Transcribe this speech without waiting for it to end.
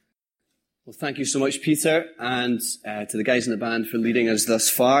Well, thank you so much, Peter, and to the guys in the band for leading us thus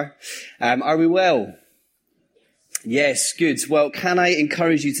far. Are we well? Yes, good. Well, can I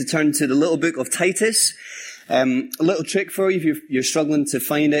encourage you to turn to the little book of Titus? A little trick for you if you're struggling to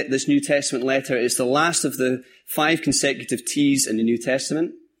find it. This New Testament letter is the last of the 5 consecutive T's in the New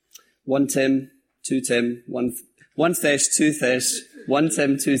Testament. 1 Tim, 2 Tim, 1 Thess, 2 Thess, 1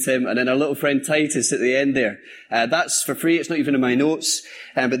 Tim, 2 Tim, and then our little friend Titus at the end there. That's for free. It's not even in my notes.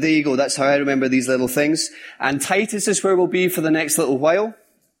 But there you go. That's how I remember these little things. And Titus is where we'll be for the next little while.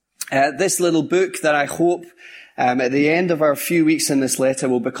 This little book that I hope at the end of our few weeks in this letter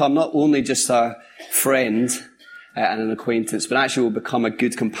will become not only just a friend and an acquaintance, but actually will become a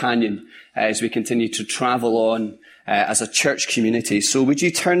good companion as we continue to travel on as a church community. So would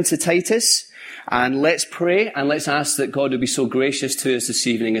you turn to Titus? And let's pray, and let's ask that God will be so gracious to us this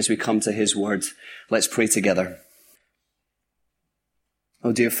evening as we come to his word. Let's pray together.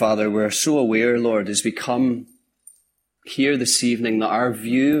 Oh, dear Father, we're so aware, Lord, as we come here this evening, that our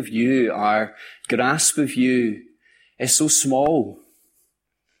view of you, our grasp of you is so small.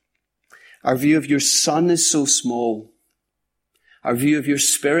 Our view of your Son is so small. Our view of your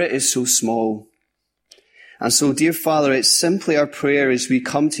Spirit is so small. And so, dear Father, it's simply our prayer as we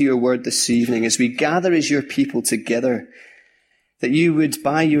come to your word this evening, as we gather as your people together, that you would,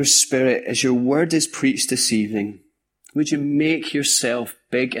 by your Spirit, as your word is preached this evening, would you make yourself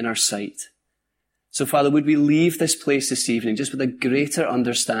big in our sight? So, Father, would we leave this place this evening just with a greater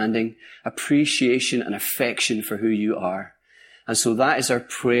understanding, appreciation, and affection for who you are. And so that is our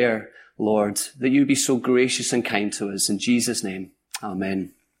prayer, Lord, that you be so gracious and kind to us. In Jesus' name,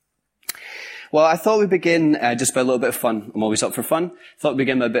 amen. Well, I thought we'd begin just by a little bit of fun. I'm always up for fun. Thought we'd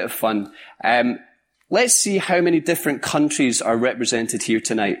begin with a bit of fun. Let's see how many different countries are represented here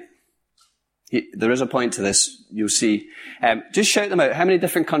tonight. There is a point to this, you'll see. Just shout them out. How many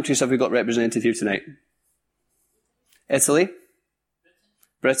different countries have we got represented here tonight? Italy?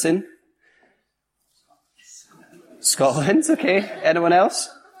 Britain? Scotland, okay. Anyone else?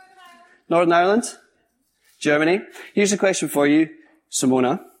 Northern Ireland? Germany? Here's a question for you,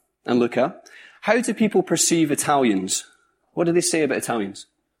 Simona and Luca. How do people perceive Italians? What do they say about Italians?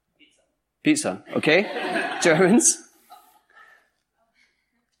 Pizza, okay. Germans?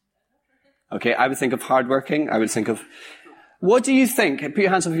 Okay, I would think of hardworking. I would think of... What do you think? Put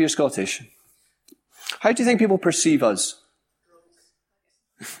your hands up if you're Scottish. How do you think people perceive us?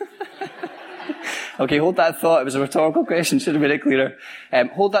 Okay, hold that thought. It was a rhetorical question. Should have made it clearer.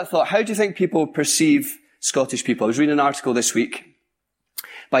 Hold that thought. How do you think people perceive Scottish people? I was reading an article this week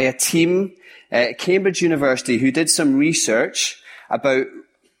by a team at Cambridge University who did some research about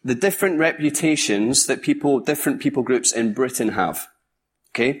the different reputations that different people groups in Britain have.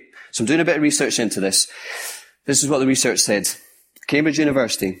 Okay? So I'm doing a bit of research into this. This is what the research said. Cambridge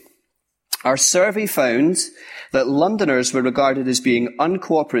University. Our survey found that Londoners were regarded as being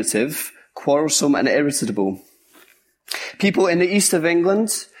uncooperative, quarrelsome and irritable. People in the east of England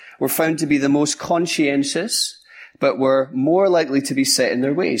were found to be the most conscientious, but were more likely to be set in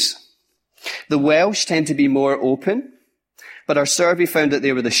their ways. The Welsh tend to be more open, but our survey found that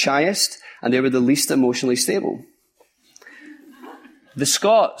they were the shyest and they were the least emotionally stable. The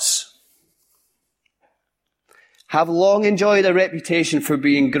Scots have long enjoyed a reputation for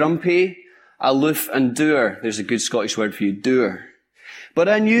being grumpy, aloof and dour. There's a good Scottish word for you, dour. But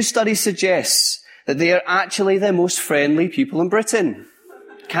a new study suggests that they are actually the most friendly people in Britain.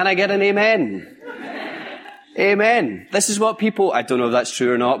 Can I get an amen? Amen. This is what people, I don't know if that's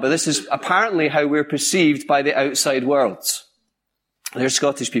true or not, but this is apparently how we're perceived by the outside world. There's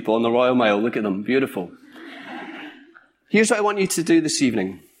Scottish people on the Royal Mile. Look at them. Beautiful. Here's what I want you to do this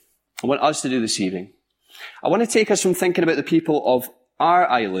evening. I want us to do this evening. I want to take us from thinking about the people of our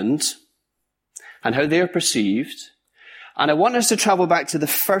island and how they're perceived. And I want us to travel back to the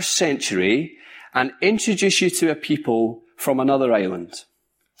 1st century and introduce you to a people from another island.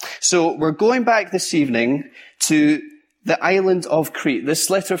 So we're going back this evening to the island of Crete. This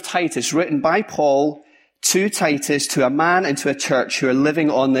letter of Titus written by Paul to Titus, to a man and to a church who are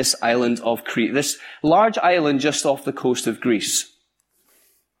living on this island of Crete, this large island just off the coast of Greece.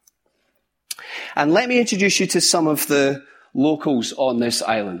 And let me introduce you to some of the locals on this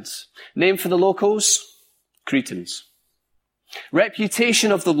island. Name for the locals? Cretans.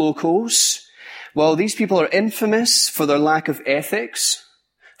 Reputation of the locals? Well, these people are infamous for their lack of ethics,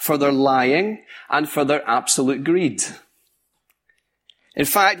 for their lying, and for their absolute greed. In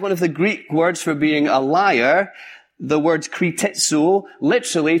fact, one of the Greek words for being a liar, the word kritizo,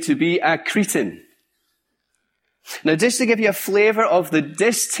 literally to be a Cretan. Now, just to give you a flavour of the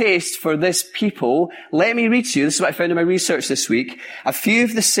distaste for this people, let me read to you, this is what I found in my research this week, a few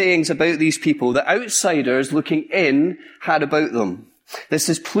of the sayings about these people that outsiders looking in had about them. This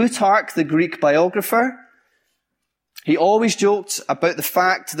is Plutarch, the Greek biographer. He always joked about the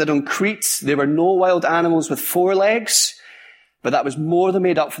fact that on Crete there were no wild animals with 4 legs, but that was more than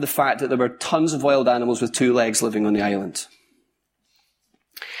made up for the fact that there were tons of wild animals with 2 legs living on the island.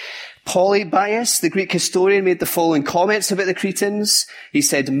 Polybius, the Greek historian, made the following comments about the Cretans. He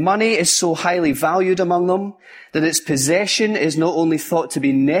said, money is so highly valued among them that its possession is not only thought to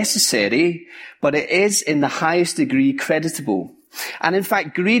be necessary, but it is in the highest degree creditable. And in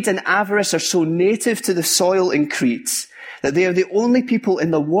fact, greed and avarice are so native to the soil in Crete that they are the only people in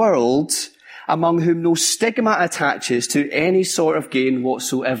the world among whom no stigma attaches to any sort of gain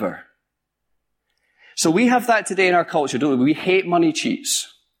whatsoever. So we have that today in our culture, don't we? We hate money cheats.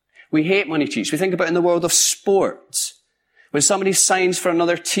 We hate money cheats. We think about it in the world of sport. When somebody signs for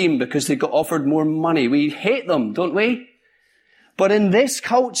another team because they got offered more money, we hate them, don't we? But in this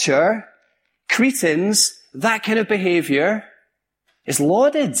culture, Cretans, that kind of behavior is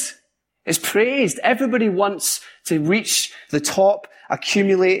lauded, is praised. Everybody wants to reach the top,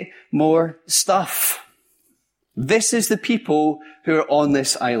 accumulate more stuff. This is the people who are on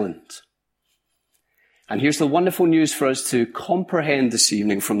this island. And here's the wonderful news for us to comprehend this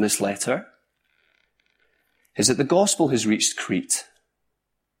evening from this letter, is that the gospel has reached Crete.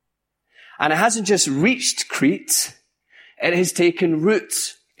 And it hasn't just reached Crete, it has taken root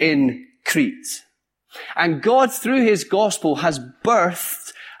in Crete. And God, through his gospel, has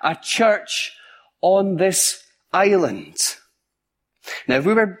birthed a church on this island. Now, if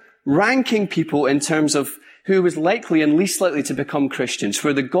we were ranking people in terms of who was likely and least likely to become Christians,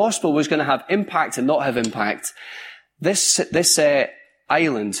 where the gospel was going to have impact and not have impact, this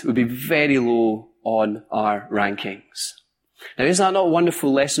island would be very low on our rankings. Now, is that not a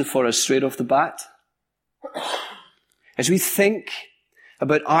wonderful lesson for us straight off the bat? As we think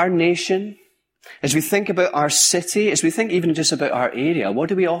about our nation, as we think about our city, as we think even just about our area, what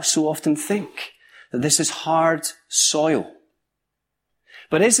do we also often think? That this is hard soil.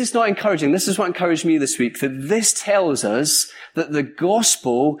 But is this not encouraging? This is what encouraged me this week, that this tells us that the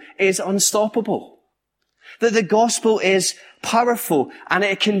gospel is unstoppable. That the gospel is powerful and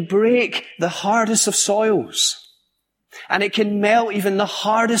it can break the hardest of soils. And it can melt even the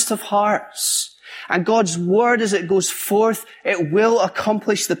hardest of hearts. And God's word, as it goes forth, it will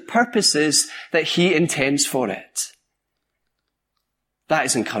accomplish the purposes that he intends for it. That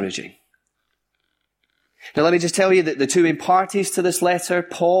is encouraging. Now let me just tell you that the two main parties to this letter,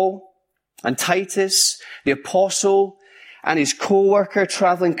 Paul and Titus, the apostle and his co-worker,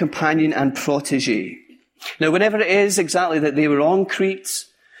 traveling companion and protege. Now whenever it is exactly that they were on Crete,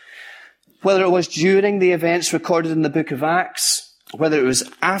 whether it was during the events recorded in the book of Acts, whether it was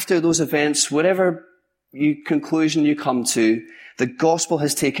after those events, whatever conclusion you come to, the gospel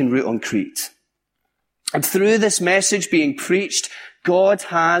has taken root on Crete. And through this message being preached, God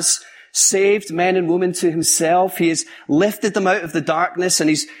has saved men and women to himself. He has lifted them out of the darkness and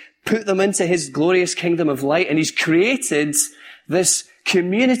he's put them into his glorious kingdom of light, and he's created this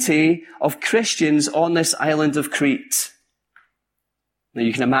community of Christians on this island of Crete. Now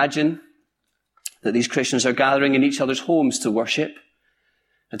you can imagine that these Christians are gathering in each other's homes to worship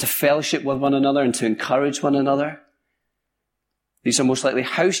and to fellowship with one another and to encourage one another. These are most likely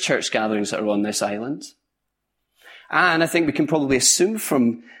house church gatherings that are on this island. And I think we can probably assume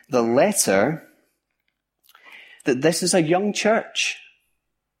from the letter that this is a young church.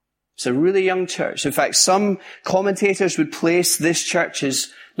 It's a really young church. In fact, some commentators would place this church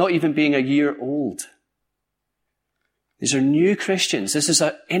as not even being a year old. These are new Christians. This is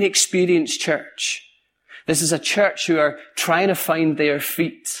an inexperienced church. This is a church who are trying to find their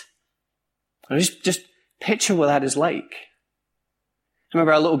feet. And just picture what that is like. I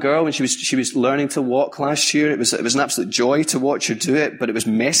remember our little girl when she was learning to walk last year. It was an absolute joy to watch her do it, but it was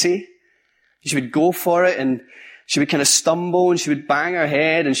messy. She would go for it and she would kind of stumble and she would bang her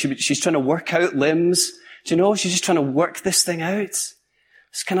head and she's trying to work out limbs. Do you know, she's just trying to work this thing out.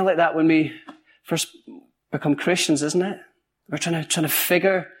 It's kind of like that when we first become Christians, isn't it? We're trying to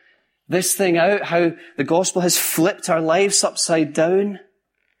figure this thing out, how the gospel has flipped our lives upside down.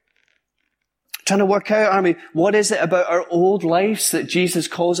 Trying to work out, aren't we, what is it about our old lives that Jesus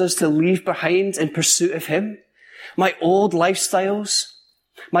calls us to leave behind in pursuit of him? My old lifestyles,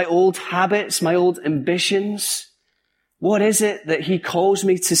 my old habits, my old ambitions. What is it that he calls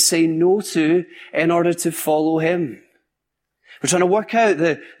me to say no to in order to follow him? We're trying to work out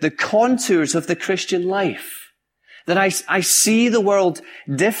the contours of the Christian life. That I see the world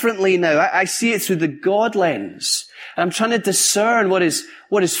differently now. I see it through the God lens. And I'm trying to discern what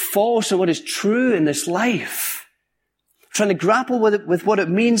is false and what is true in this life. I'm trying to grapple with what it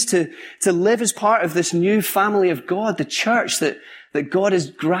means to live as part of this new family of God, the church that God has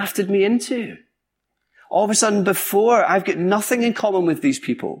grafted me into. All of a sudden, before, I've got nothing in common with these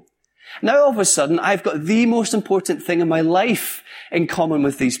people. Now, all of a sudden, I've got the most important thing in my life in common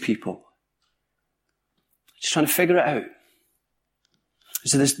with these people. Just trying to figure it out.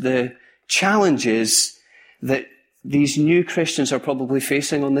 So the challenge is that these new Christians are probably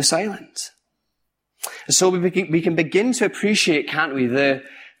facing on this island. And so we can begin to appreciate, can't we, the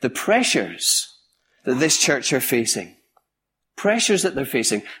pressures that this church are facing. Pressures that they're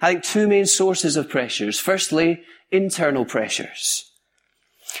facing. I think two main sources of pressures. Firstly, internal pressures.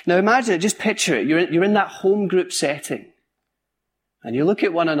 Now imagine it, just picture it. You're in that home group setting. And you look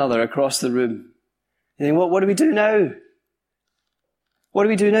at one another across the room. You think, what do we do now? What do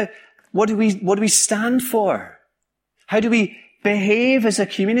we do now? What do we stand for? How do we behave as a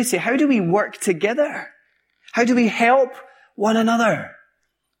community? How do we work together? How do we help one another?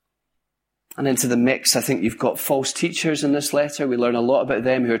 And into the mix, I think you've got false teachers in this letter. We learn a lot about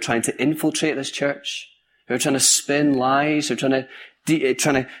them who are trying to infiltrate this church, who are trying to spin lies, who are trying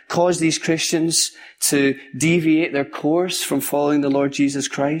to cause these Christians to deviate their course from following the Lord Jesus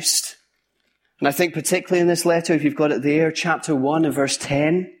Christ. And I think particularly in this letter, if you've got it there, chapter 1 and verse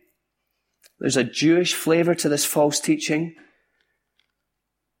 10, there's a Jewish flavour to this false teaching.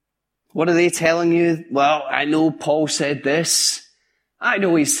 What are they telling you? Well, I know Paul said this. I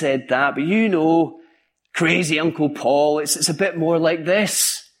know he said that, but you know, crazy Uncle Paul, it's a bit more like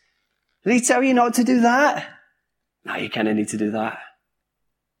this. Did he tell you not to do that? No, you kind of need to do that.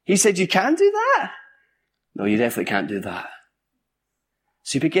 He said you can do that? No, you definitely can't do that.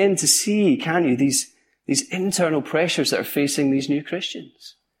 So you begin to see, can't you, these internal pressures that are facing these new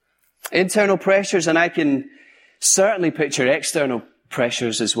Christians. Internal pressures, and I can certainly picture external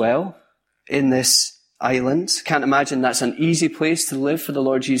pressures as well in this island. Can't imagine that's an easy place to live for the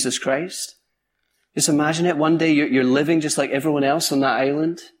Lord Jesus Christ. Just imagine it. One day you're living just like everyone else on that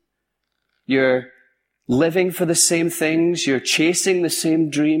island. You're living for the same things. You're chasing the same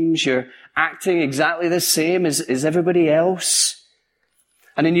dreams. You're acting exactly the same as everybody else.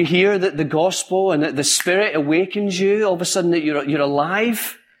 And then you hear that the gospel and that the Spirit awakens you. All of a sudden that you're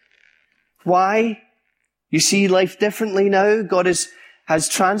alive. Why? You see life differently now. God has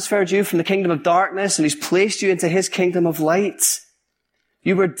transferred you from the kingdom of darkness and He's placed you into His kingdom of light.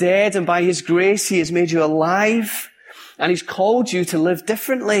 You were dead, and by His grace He has made you alive, and He's called you to live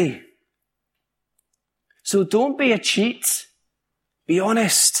differently. So don't be a cheat. Be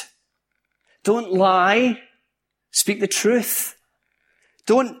honest. Don't lie. Speak the truth.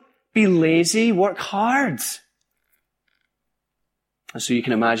 Don't be lazy. Work hard. And so you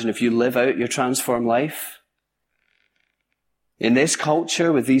can imagine if you live out your transformed life in this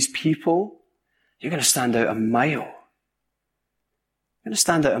culture with these people, you're going to stand out a mile. You're going to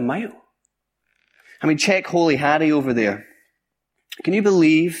stand out a mile. I mean, check Holy Harry over there. Can you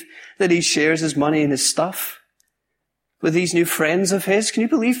believe that he shares his money and his stuff with these new friends of his? Can you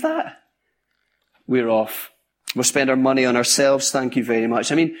believe that? We're off. We'll spend our money on ourselves, thank you very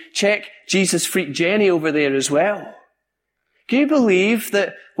much. I mean, check Jesus freak Jenny over there as well. Can you believe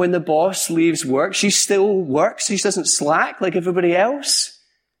that when the boss leaves work, she still works? She doesn't slack like everybody else?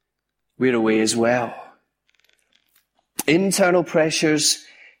 We're away as well. Internal pressures,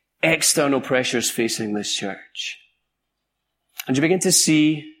 external pressures facing this church. And you begin to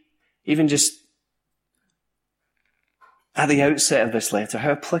see, even just at the outset of this letter,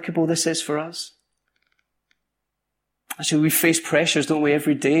 how applicable this is for us. Actually, we face pressures, don't we,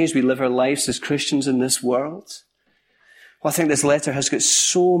 every day as we live our lives as Christians in this world. Well, I think this letter has got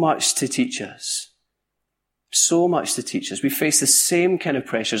so much to teach us. So much to teach us. We face the same kind of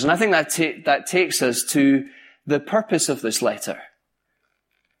pressures. And I think that takes us to the purpose of this letter.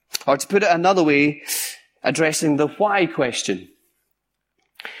 Or to put it another way, addressing the why question.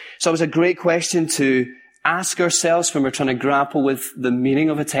 So it was a great question to ask ourselves when we're trying to grapple with the meaning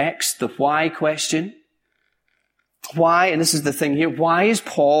of a text, the why question. Why, and this is the thing here, why is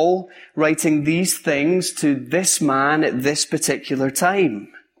Paul writing these things to this man at this particular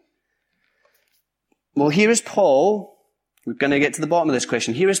time? Well, here is Paul. We're going to get to the bottom of this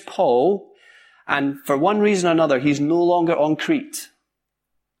question. Here is Paul, and for one reason or another, he's no longer on Crete.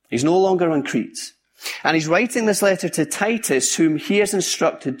 He's no longer on Crete. And he's writing this letter to Titus, whom he has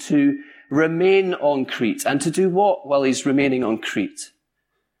instructed to remain on Crete. And to do what while he's remaining on Crete?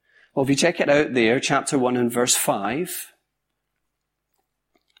 Well, if you check it out there, chapter 1 and verse 5,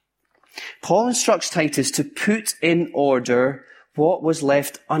 Paul instructs Titus to put in order what was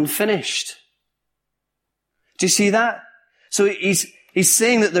left unfinished. Do you see that? So he's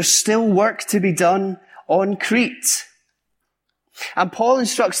saying that there's still work to be done on Crete. And Paul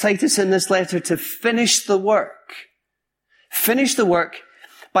instructs Titus in this letter to finish the work. Finish the work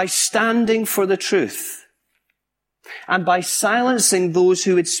by standing for the truth and by silencing those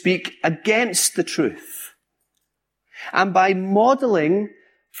who would speak against the truth and by modeling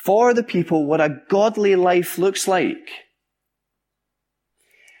for the people what a godly life looks like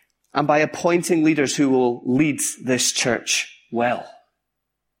and by appointing leaders who will lead this church well.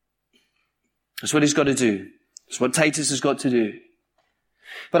 That's what he's got to do. That's what Titus has got to do.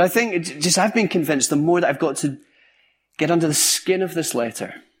 But I think I've been convinced the more that I've got to get under the skin of this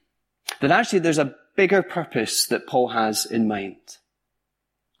letter, that actually there's a bigger purpose that Paul has in mind.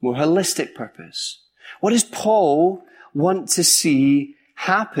 More holistic purpose. What does Paul want to see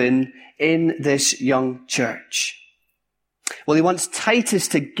happen in this young church? Well, he wants Titus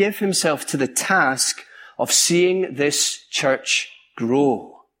to give himself to the task of seeing this church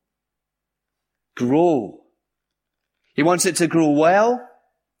grow. Grow. He wants it to grow well.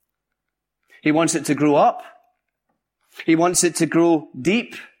 He wants it to grow up. He wants it to grow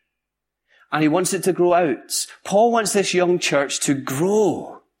deep. And he wants it to grow out. Paul wants this young church to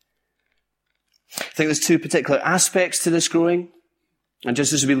grow. I think there's two particular aspects to this growing. And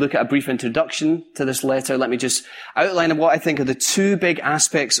just as we look at a brief introduction to this letter, let me just outline what I think are the two big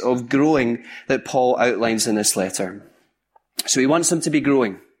aspects of growing that Paul outlines in this letter. So he wants them to be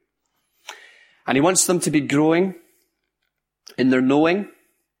growing. And he wants them to be growing in their knowing.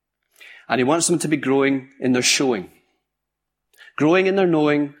 And he wants them to be growing in their showing. Growing in their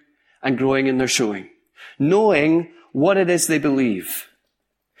knowing and growing in their showing. Knowing what it is they believe.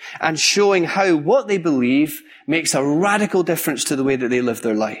 And showing how what they believe makes a radical difference to the way that they live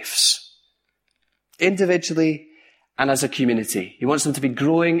their lives. Individually and as a community. He wants them to be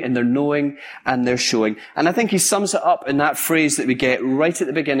growing in their knowing and their showing. And I think he sums it up in that phrase that we get right at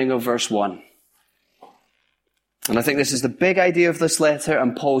the beginning of verse 1. And I think this is the big idea of this letter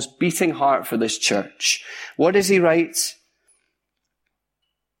and Paul's beating heart for this church. What does he write?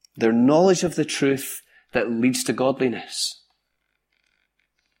 Their knowledge of the truth that leads to godliness.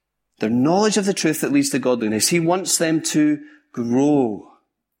 Their knowledge of the truth that leads to godliness. He wants them to grow.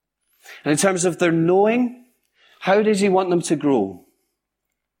 And in terms of their knowing, how does he want them to grow?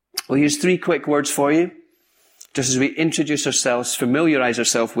 Well, here's 3 quick words for you. Just as we introduce ourselves, familiarize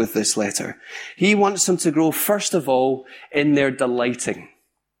ourselves with this letter. He wants them to grow, first of all, in their delighting.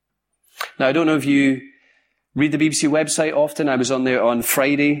 Now, I don't know if you read the BBC website often. I was on there on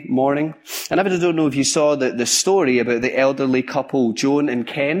Friday morning. And I don't know if you saw the story about the elderly couple, Joan and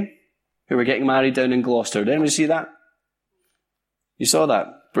Ken, who were getting married down in Gloucester. Did anyone see that? You saw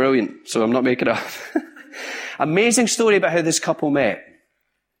that? Brilliant. So I'm not making it up. Amazing story about how this couple met.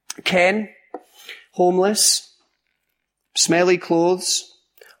 Ken, homeless, smelly clothes,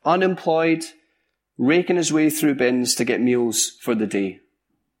 unemployed, raking his way through bins to get meals for the day.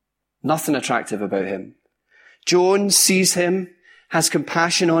 Nothing attractive about him. Joan sees him, has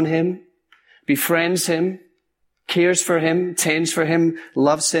compassion on him, befriends him, cares for him, tends for him,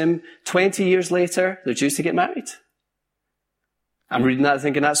 loves him. 20 years later, they're due to get married. I'm reading that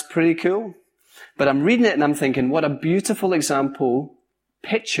thinking that's pretty cool. But I'm reading it and I'm thinking, what a beautiful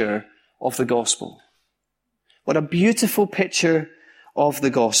picture of the gospel. What a beautiful picture of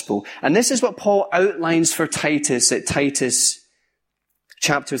the gospel. And this is what Paul outlines for Titus at Titus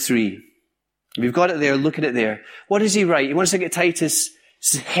chapter 3. If you've got it there, look at it there. What does he write? He wants to get Titus'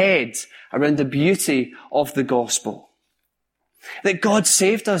 head around the beauty of the gospel. That God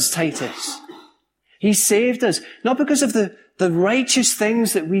saved us, Titus. He saved us, not because of the righteous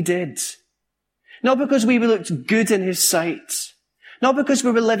things that we did. Not because we looked good in his sight. Not because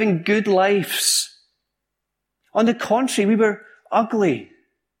we were living good lives. On the contrary, we were ugly.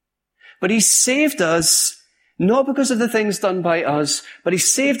 But he saved us not because of the things done by us, but he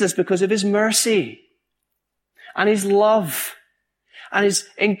saved us because of his mercy and his love and his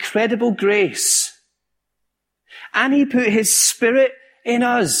incredible grace. And he put his Spirit in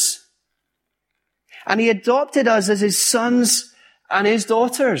us. And he adopted us as his sons and his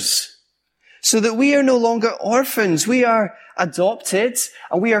daughters, so that we are no longer orphans. We are adopted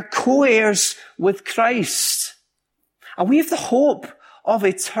and we are co-heirs with Christ. And we have the hope of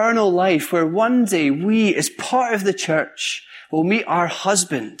eternal life, where one day we, as part of the church, will meet our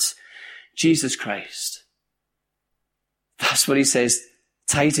husband, Jesus Christ. That's what he says.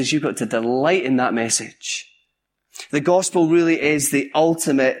 Titus, you've got to delight in that message. The gospel really is the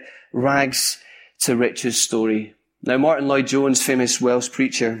ultimate rags to riches story. Now, Martin Lloyd-Jones, famous Welsh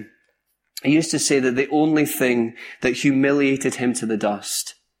preacher, He used to say that the only thing that humiliated him to the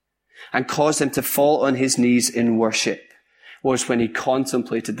dust and caused him to fall on his knees in worship was when he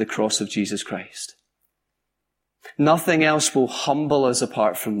contemplated the cross of Jesus Christ. Nothing else will humble us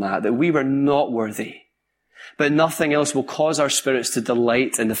apart from that we were not worthy. But nothing else will cause our spirits to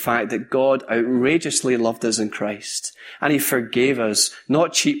delight in the fact that God outrageously loved us in Christ. And he forgave us,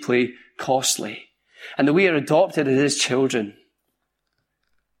 not cheaply, costly. And that we are adopted as his children.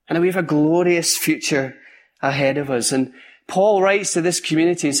 And that we have a glorious future ahead of us. And Paul writes to this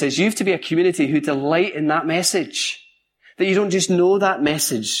community and says, you have to be a community who delight in that message. That you don't just know that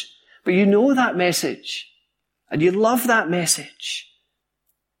message, but you know that message. And you love that message.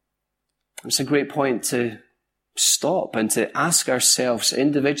 It's a great point to stop and to ask ourselves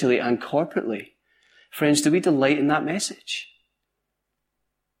individually and corporately, friends, do we delight in that message?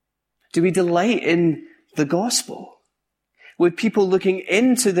 Do we delight in the gospel? Would people looking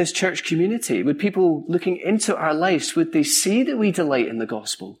into this church community, would people looking into our lives, would they see that we delight in the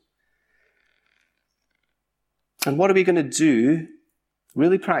gospel? And what are we going to do,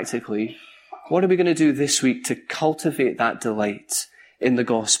 really practically, what are we going to do this week to cultivate that delight in the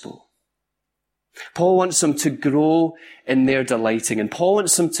gospel? Paul wants them to grow in their delighting, and Paul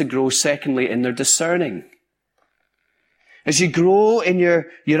wants them to grow, secondly, in their discerning. As you grow in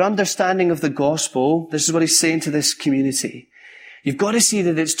your understanding of the gospel, this is what he's saying to this community. You've got to see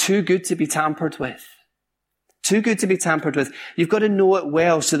that it's too good to be tampered with. Too good to be tampered with. You've got to know it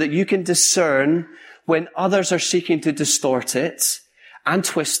well so that you can discern when others are seeking to distort it and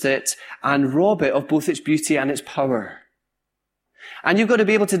twist it and rob it of both its beauty and its power. And you've got to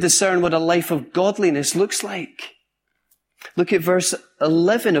be able to discern what a life of godliness looks like. Look at verse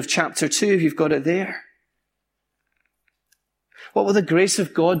 11 of chapter 2, if you've got it there. What will the grace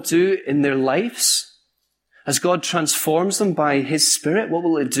of God do in their lives? As God transforms them by his Spirit, what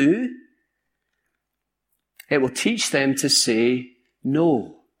will it do? It will teach them to say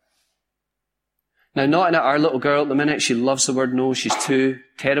no. Now, not in our little girl at the minute. She loves the word no. She's two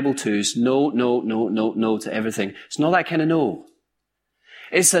terrible twos. No, no, no, no, no to everything. It's not that kind of no.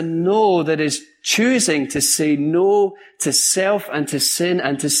 It's a no that is choosing to say no to self and to sin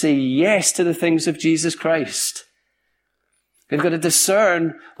and to say yes to the things of Jesus Christ. They've got to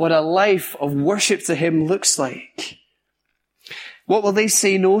discern what a life of worship to him looks like. What will they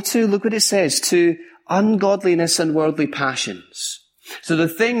say no to? Look what it says, to ungodliness and worldly passions. So the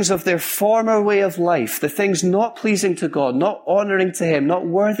things of their former way of life, the things not pleasing to God, not honoring to him, not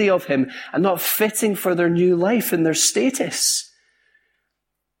worthy of him, and not fitting for their new life and their status.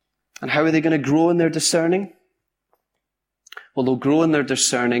 And how are they going to grow in their discerning? Well, they'll grow in their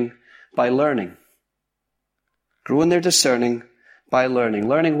discerning by learning. Grow in their discerning by learning.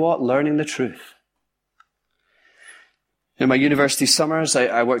 Learning what? Learning the truth. In my university summers,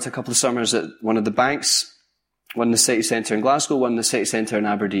 I worked a couple of summers at one of the banks, one in the city centre in Glasgow, one in the city centre in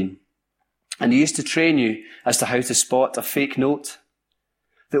Aberdeen. And they used to train you as to how to spot a fake note.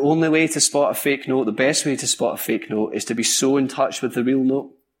 The only way to spot a fake note, the best way to spot a fake note, is to be so in touch with the real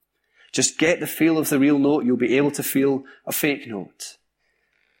note. Just get the feel of the real note, you'll be able to feel a fake note.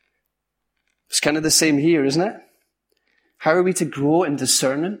 It's kind of the same here, isn't it? How are we to grow in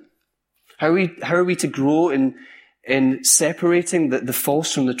discernment? How are we to grow in separating the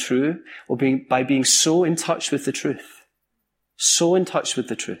false from the true? Well, by being so in touch with the truth. So in touch with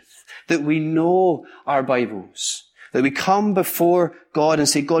the truth. That we know our Bibles. That we come before God and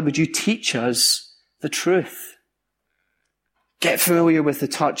say, God, would you teach us the truth? Get familiar with the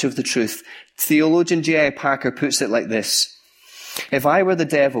touch of the truth. Theologian J.I. Packer puts it like this. If I were the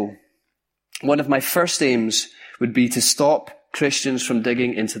devil, one of my first aims would be to stop Christians from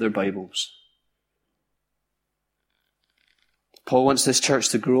digging into their Bibles. Paul wants this church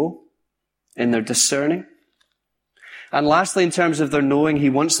to grow in their discerning. And lastly, in terms of their knowing, he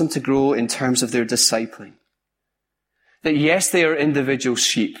wants them to grow in terms of their discipling. That yes, they are individual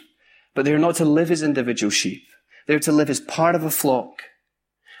sheep, but they are not to live as individual sheep. They're to live as part of a flock.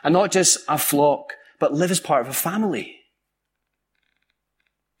 And not just a flock, but live as part of a family.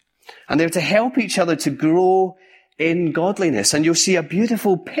 And they're to help each other to grow in godliness. And you'll see a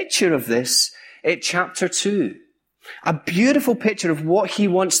beautiful picture of this at chapter 2. A beautiful picture of what he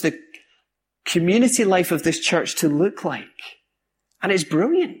wants the community life of this church to look like. And it's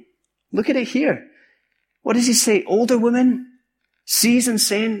brilliant. Look at it here. What does he say? Older women, seasoned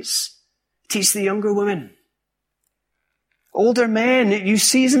saints, teach the younger women. Older men, you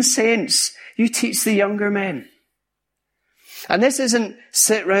seasoned saints, you teach the younger men. And this isn't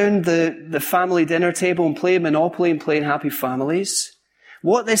sit round the family dinner table and play Monopoly and play Happy Families.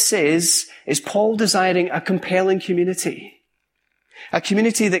 What this is Paul desiring a compelling community. A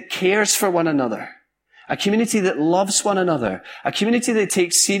community that cares for one another. A community that loves one another. A community that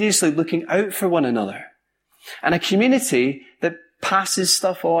takes seriously looking out for one another. And a community that passes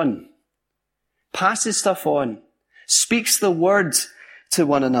stuff on. Passes stuff on. Speaks the word to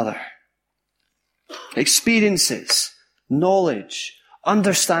one another. Experiences, knowledge,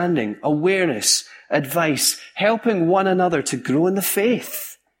 understanding, awareness, advice, helping one another to grow in the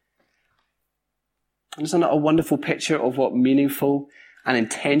faith. And isn't that a wonderful picture of what meaningful and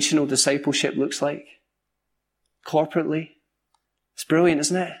intentional discipleship looks like? Corporately. It's brilliant,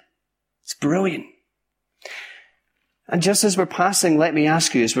 isn't it? It's brilliant. And just as we're passing, let me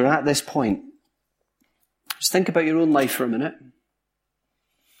ask you, as we're at this point, just think about your own life for a minute.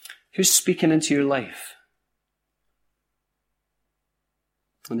 Who's speaking into your life?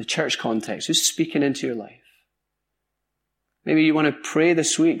 In the church context, who's speaking into your life? Maybe you want to pray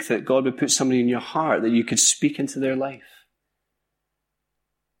this week that God would put somebody in your heart that you could speak into their life.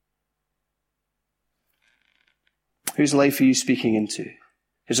 Whose life are you speaking into?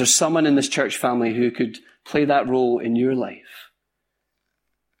 Is there someone in this church family who could play that role in your life?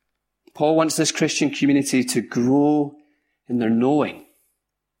 Paul wants this Christian community to grow in their knowing,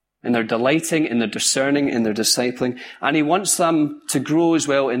 in their delighting, in their discerning, in their discipling, and he wants them to grow as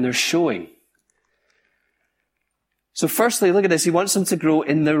well in their showing. So firstly, look at this, he wants them to grow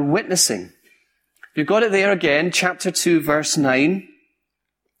in their witnessing. You've got it there again, chapter 2, verse 9.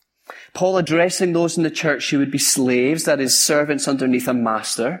 Paul addressing those in the church who would be slaves, that is, servants underneath a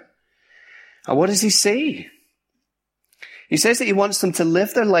master. And what does he say? He says that he wants them to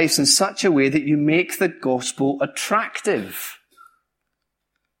live their lives in such a way that you make the gospel attractive.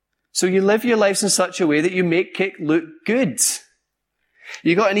 So you live your lives in such a way that you make it look good.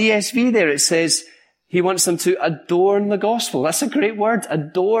 You got an ESV there, it says he wants them to adorn the gospel. That's a great word,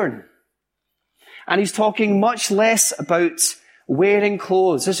 adorn. And he's talking much less about wearing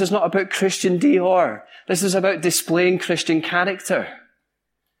clothes. This is not about Christian Dior. This is about displaying Christian character.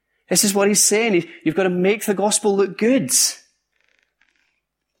 This is what he's saying. You've got to make the gospel look good.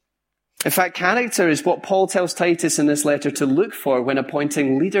 In fact, character is what Paul tells Titus in this letter to look for when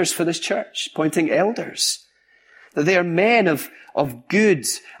appointing leaders for this church, appointing elders. That they are men of good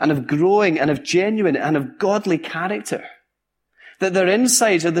and of growing and of genuine and of godly character. That their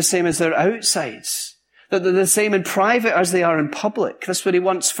insides are the same as their outsides. That they're the same in private as they are in public. That's what he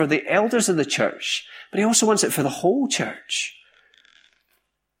wants for the elders of the church. But he also wants it for the whole church.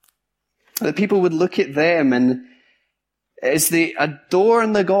 That people would look at them and as they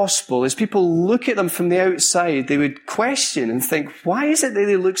adorn the gospel, as people look at them from the outside, they would question and think, why is it that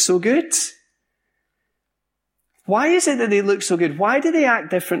they look so good? Why is it that they look so good? Why do they act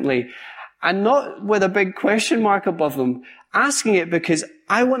differently? And not with a big question mark above them, asking it because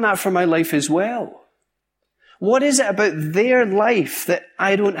I want that for my life as well. What is it about their life that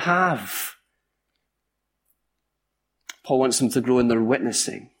I don't have? Paul wants them to grow in their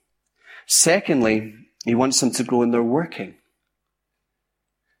witnessing. Secondly, he wants them to grow in their working.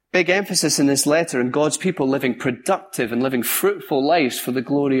 Big emphasis in this letter on God's people living productive and living fruitful lives for the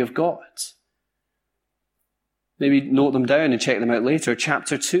glory of God. Maybe note them down and check them out later.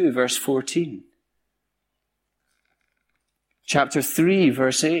 Chapter 2, verse 14. Chapter 3,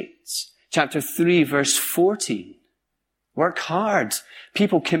 verse 8. Chapter 3, verse 14. Work hard.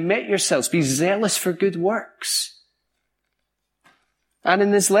 People, commit yourselves. Be zealous for good works. And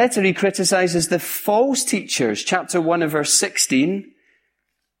in this letter, he criticizes the false teachers, chapter 1 and verse 16,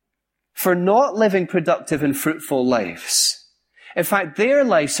 for not living productive and fruitful lives. In fact, their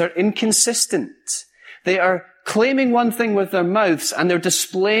lives are inconsistent. They are claiming one thing with their mouths and they're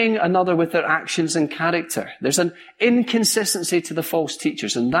displaying another with their actions and character. There's an inconsistency to the false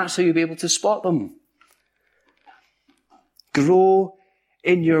teachers, and that's how you'll be able to spot them. Grow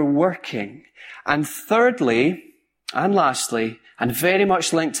in your working. And thirdly, and lastly, and very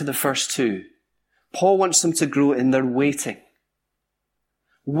much linked to the first two, Paul wants them to grow in their waiting.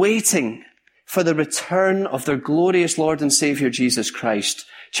 Waiting for the return of their glorious Lord and Savior Jesus Christ.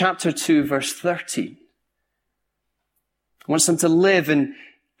 Chapter 2, verse 13. He wants them to live in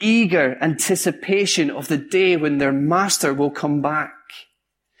eager anticipation of the day when their Master will come back.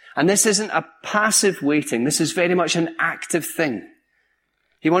 And this isn't a passive waiting. This is very much an active thing.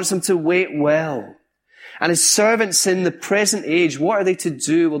 He wants them to wait well. And as servants in the present age, what are they to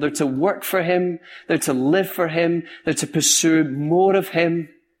do? Well, they're to work for him. They're to live for him. They're to pursue more of him.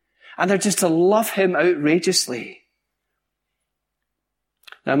 And they're just to love him outrageously.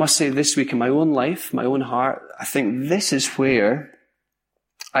 Now, I must say this week in my own life, my own heart, I think this is where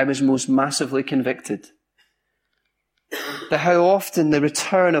I was most massively convicted. That how often the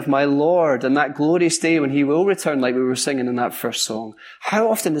return of my Lord and that glorious day when he will return, like we were singing in that first song, how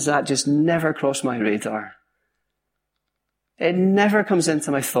often does that just never cross my radar? It never comes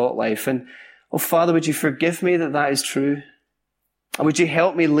into my thought life. And, oh Father, would you forgive me that that is true? And would you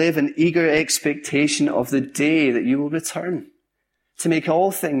help me live in eager expectation of the day that you will return to make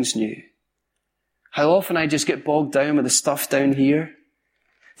all things new? How often I just get bogged down with the stuff down here.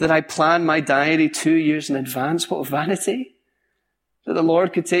 That I plan my diary 2 years in advance. What vanity. That the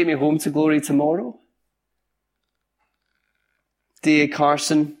Lord could take me home to glory tomorrow. D.A.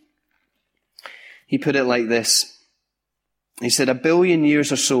 Carson, he put it like this. He said, 1 billion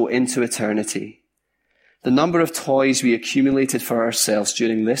years or so into eternity, the number of toys we accumulated for ourselves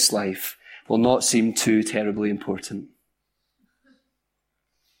during this life will not seem too terribly important.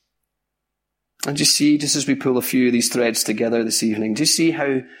 And do you see, just as we pull a few of these threads together this evening, do you see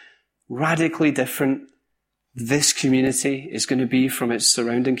how radically different this community is going to be from its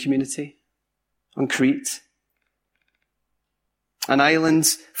surrounding community on Crete? An island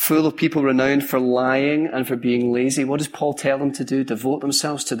full of people renowned for lying and for being lazy. What does Paul tell them to do? Devote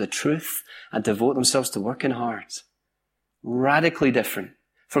themselves to the truth and devote themselves to working hard. Radically different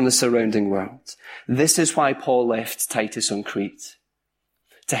from the surrounding world. This is why Paul left Titus on Crete.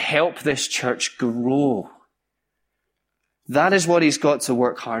 To help this church grow. That is what he's got to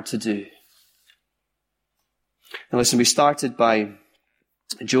work hard to do. Now listen, we started by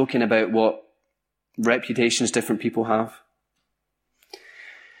joking about what reputations different people have.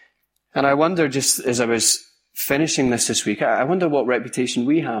 And I wonder, just as I was finishing this week, I wonder what reputation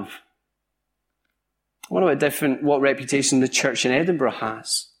we have. I wonder what reputation the church in Edinburgh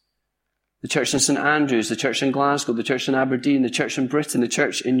has. The church in St Andrews, the church in Glasgow, the church in Aberdeen, the church in Britain, the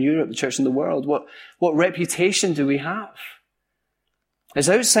church in Europe, the church in the world. What reputation do we have? As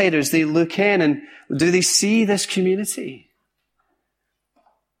outsiders, they look in and do they see this community?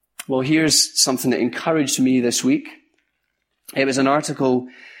 Well, here's something that encouraged me this week. It was an article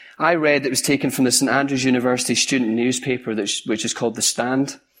I read that was taken from the St Andrews University student newspaper, which is called The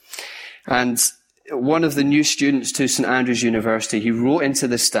Stand. And one of the new students to St Andrews University, he wrote into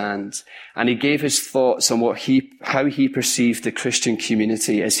The Stand and he gave his thoughts on how he perceived the Christian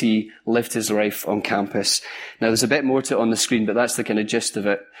community as he lived his life on campus. Now there's a bit more to it on the screen, but that's the kind of gist of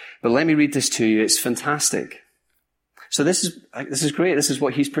it. But let me read this to you. It's fantastic. So this is great. This is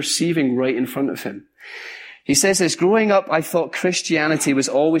what he's perceiving right in front of him. He says this, growing up, I thought Christianity was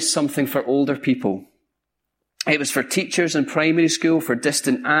always something for older people. It was for teachers in primary school, for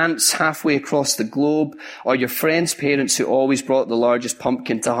distant aunts halfway across the globe, or your friends' parents who always brought the largest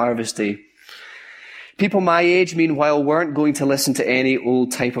pumpkin to harvest day. People my age, meanwhile, weren't going to listen to any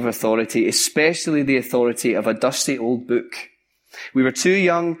old type of authority, especially the authority of a dusty old book. We were too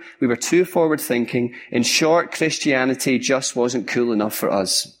young, we were too forward-thinking. In short, Christianity just wasn't cool enough for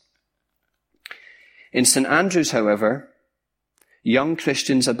us. In St Andrews, however, young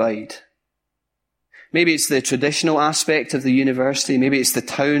Christians abide. Maybe it's the traditional aspect of the university. Maybe it's the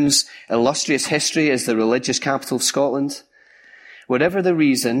town's illustrious history as the religious capital of Scotland. Whatever the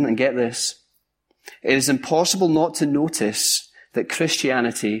reason, and get this, it is impossible not to notice that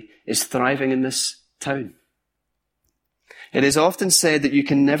Christianity is thriving in this town. It is often said that you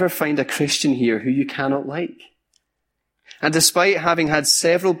can never find a Christian here who you cannot like. And despite having had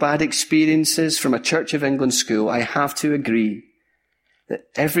several bad experiences from a Church of England school, I have to agree that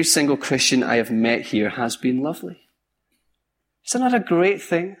every single Christian I have met here has been lovely. Isn't that a great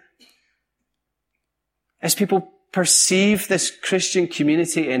thing? As people perceive this Christian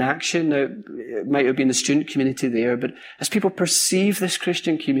community in action, now it might have been the student community there, but as people perceive this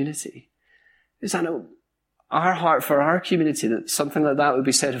Christian community, is that our heart for our community that something like that would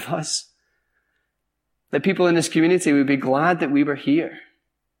be said of us? That people in this community would be glad that we were here.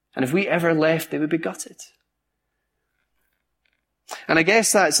 And if we ever left, they would be gutted. And I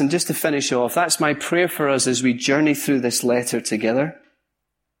guess and just to finish off, that's my prayer for us as we journey through this letter together.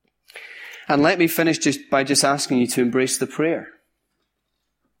 And let me finish by asking you to embrace the prayer.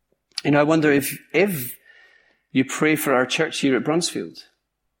 I wonder if you pray for our church here at Brunsfield.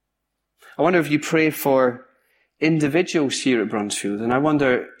 I wonder if you pray for individuals here at Brunsfield. And I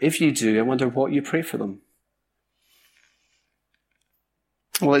wonder, if you do, what you pray for them.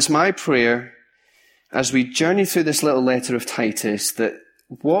 Well, it's my prayer as we journey through this little letter of Titus, that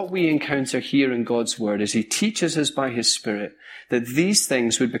what we encounter here in God's Word as He teaches us by His Spirit, that these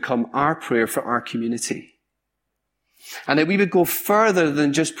things would become our prayer for our community. And that we would go further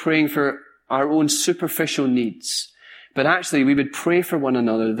than just praying for our own superficial needs, but actually we would pray for one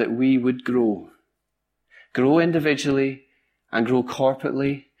another that we would grow. Grow individually and grow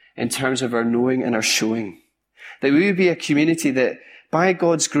corporately in terms of our knowing and our showing. That we would be a community that, by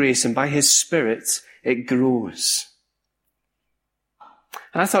God's grace and by His Spirit, it grows.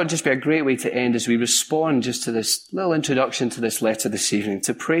 And I thought it'd just be a great way to end as we respond just to this little introduction to this letter this evening,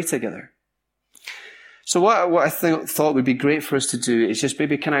 to pray together. So what I thought would be great for us to do is just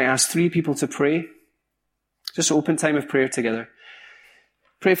maybe, can I ask 3 people to pray? Just open time of prayer together.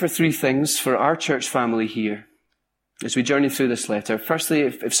 Pray for 3 things for our church family here as we journey through this letter. Firstly,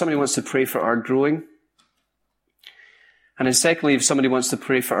 if somebody wants to pray for our growing. And then secondly, if somebody wants to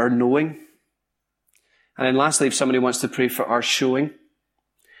pray for our knowing. And then lastly, if somebody wants to pray for our showing.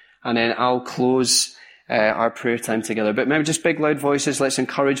 And then I'll close our prayer time together. But maybe just big loud voices. Let's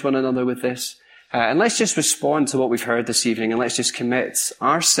encourage one another with this. And let's just respond to what we've heard this evening. And let's just commit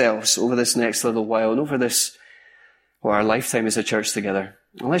ourselves over this next little while and over this, our lifetime as a church together.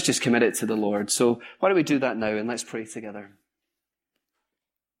 And let's just commit it to the Lord. So why don't we do that now and let's pray together.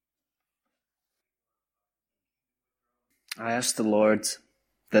 I ask the Lord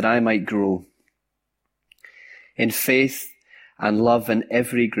that I might grow in faith and love and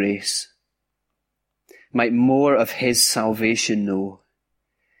every grace, might more of His salvation know,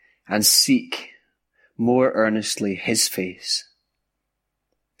 and seek more earnestly His face.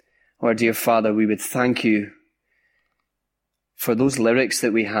 Our dear Father, we would thank You for those lyrics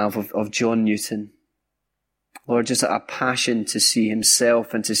that we have of John Newton. Lord, just a passion to see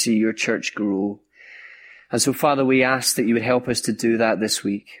Himself and to see Your church grow. And so, Father, we ask that You would help us to do that this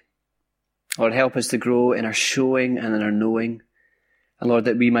week. Lord, help us to grow in our showing and in our knowing. And Lord,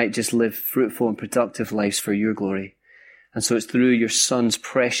 that we might just live fruitful and productive lives for Your glory. And so it's through Your Son's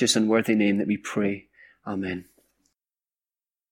precious and worthy name that we pray. Amen.